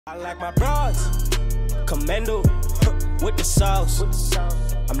I like my bras, commando, with the sauce.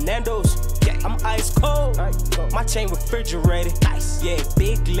 I'm Nando's, yeah, I'm ice cold. My chain refrigerated, nice, yeah,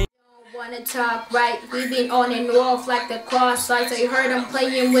 big link. Wanna talk right, we been on and off like the cross lights. I heard I'm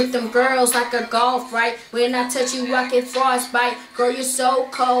playing with them girls like a golf, right? When I touch you, rocket frostbite. Girl, you're so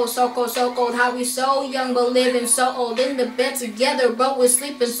cold, so cold, so cold. How we so young but living so old. In the bed together, but we're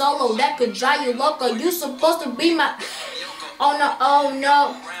sleeping solo. That could drive you loco. You supposed to be my... Oh no, oh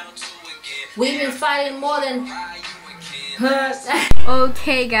no. We've been fighting more than...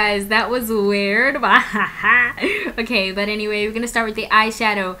 Okay guys, that was weird. Okay, but anyway, we're gonna start with the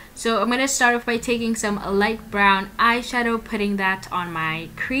eyeshadow. So I'm gonna start off by taking some light brown eyeshadow, putting that on my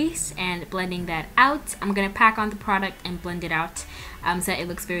crease and blending that out. I'm gonna pack on the product and blend it out so that it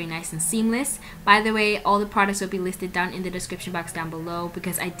looks very nice and seamless. By the way, all the products will be listed down in the description box down below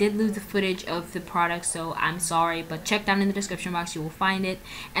because I did lose the footage of the product, so I'm sorry, but check down in the description box, you will find it.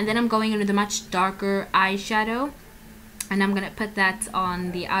 And then I'm going into the much darker eyeshadow, and I'm gonna put that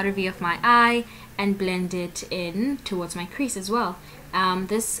on the outer V of my eye and blend it in towards my crease as well.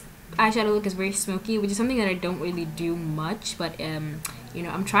 This eyeshadow look is very smoky, which is something that I don't really do much, but you know,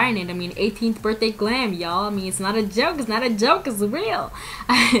 I'm trying it. I mean, 18th birthday glam, y'all. I mean, it's not a joke, it's not a joke, it's real.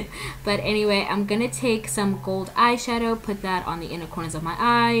 But anyway, I'm gonna take some gold eyeshadow, put that on the inner corners of my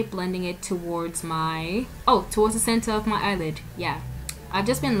eye, blending it towards my, towards the center of my eyelid. Yeah, I've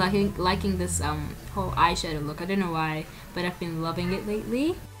just been liking this whole eyeshadow look. I don't know why, but I've been loving it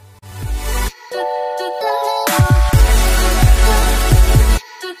lately.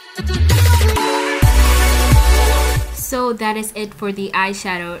 So that is it for the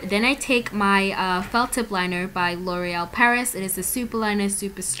eyeshadow. Then I take my felt tip liner by L'Oreal Paris. It is the Super Liner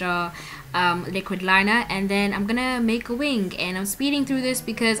Superstar liquid liner, and then I'm gonna make a wing, and I'm speeding through this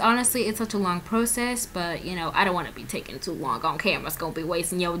because honestly it's such a long process, but you know, I don't want to be taking too long on camera. It's gonna be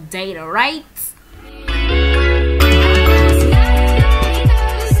wasting your data, right?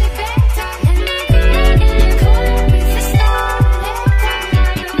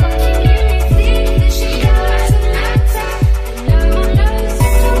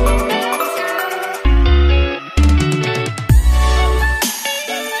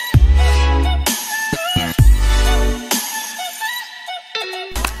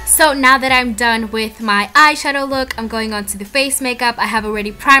 So now that I'm done with my eyeshadow look, I'm going on to the face makeup. I have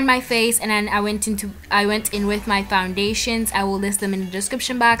already primed my face, and then I went in with my foundations. I will list them in the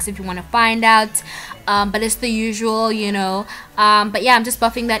description box if you want to find out. But it's the usual, you know. But yeah, I'm just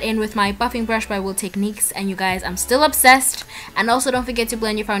buffing that in with my buffing brush by Will Techniques. And you guys, I'm still obsessed. And also don't forget to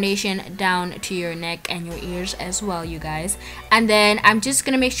blend your foundation down to your neck and your ears as well, you guys. And then I'm just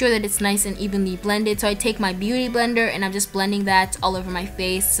gonna make sure that it's nice and evenly blended. So I take my beauty blender and I'm just blending that all over my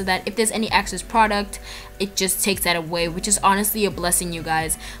face so that if there's any excess product, it just takes that away, which is honestly a blessing, you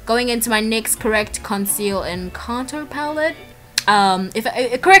guys. Going into my NYX Correct Conceal and Contour Palette.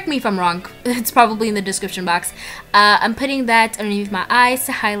 Correct me if I'm wrong, it's probably in the description box. I'm putting that underneath my eyes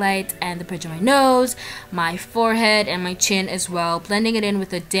to highlight, and the bridge of my nose, my forehead, and my chin as well. Blending it in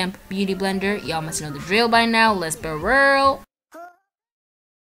with a damp beauty blender. Y'all must know the drill by now. Let's be real.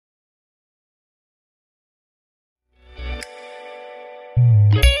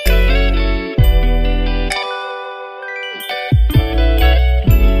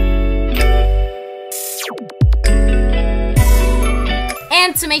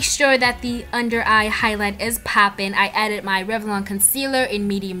 And to make sure that the under eye highlight is popping, I added my Revlon concealer in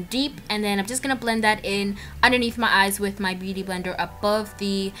medium deep, and then I'm just gonna blend that in underneath my eyes with my beauty blender above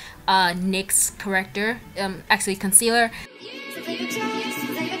the NYX corrector, actually concealer.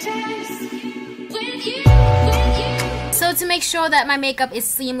 So to make sure that my makeup is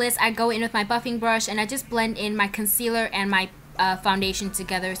seamless, I go in with my buffing brush and I just blend in my concealer and my foundation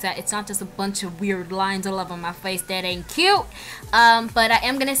together so that it's not just a bunch of weird lines all over my face. That ain't cute. But I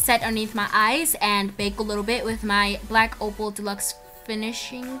am gonna set underneath my eyes and bake a little bit with my black Opal Deluxe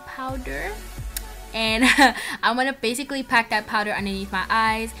finishing powder, and I'm gonna basically pack that powder underneath my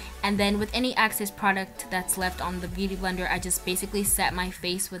eyes, and then with any excess product that's left on the beauty blender, I just basically set my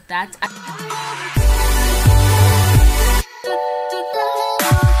face with that.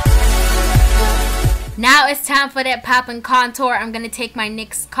 Now it's time for that pop and contour. I'm going to take my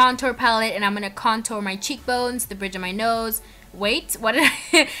NYX Contour Palette and I'm going to contour my cheekbones, the bridge of my nose. Wait, what did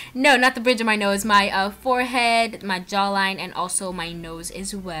I... No, not the bridge of my nose. My forehead, my jawline, and also my nose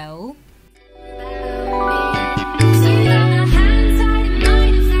as well.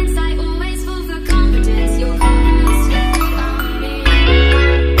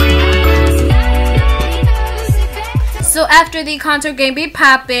 So after the contour game be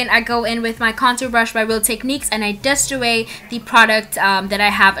poppin', I go in with my contour brush by Real Techniques and I dust away the product that I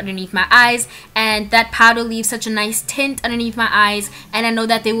have underneath my eyes, and that powder leaves such a nice tint underneath my eyes, and I know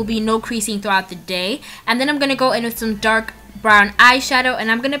that there will be no creasing throughout the day. And then I'm going to go in with some dark brown eyeshadow,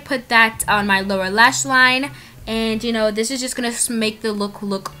 and I'm going to put that on my lower lash line, and you know, this is just going to make the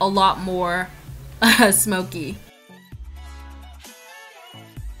look a lot more smoky.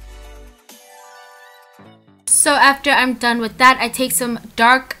 So after I'm done with that, I take some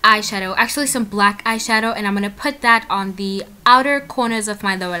dark eyeshadow, actually some black eyeshadow, and I'm going to put that on the outer corners of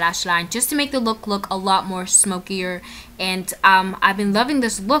my lower lash line just to make the look a lot more smokier. And I've been loving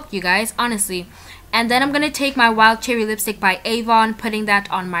this look, you guys, honestly. And then I'm going to take my Wild Cherry lipstick by Avon, putting that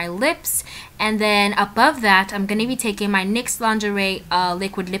on my lips. And then above that, I'm going to be taking my NYX Lingerie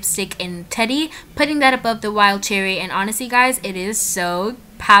liquid lipstick in Teddy, putting that above the Wild Cherry. And honestly, guys, it is so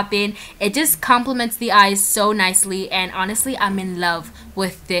poppin'. It just complements the eyes so nicely, and honestly, I'm in love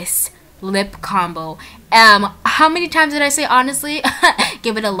with this lip combo. How many times did I say honestly?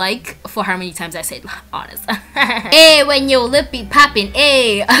 Give it a like for how many times I said honest. Hey, when your lip be popping,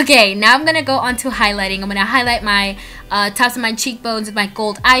 hey. Okay, now I'm gonna go on to highlighting. I'm gonna highlight my tops of my cheekbones with my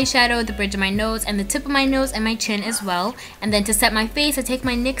gold eyeshadow, the bridge of my nose, and the tip of my nose, and my chin as well. And then to set my face, I take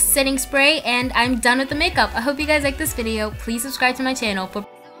my NYX setting spray, and I'm done with the makeup. I hope you guys like this video. Please subscribe to my channel for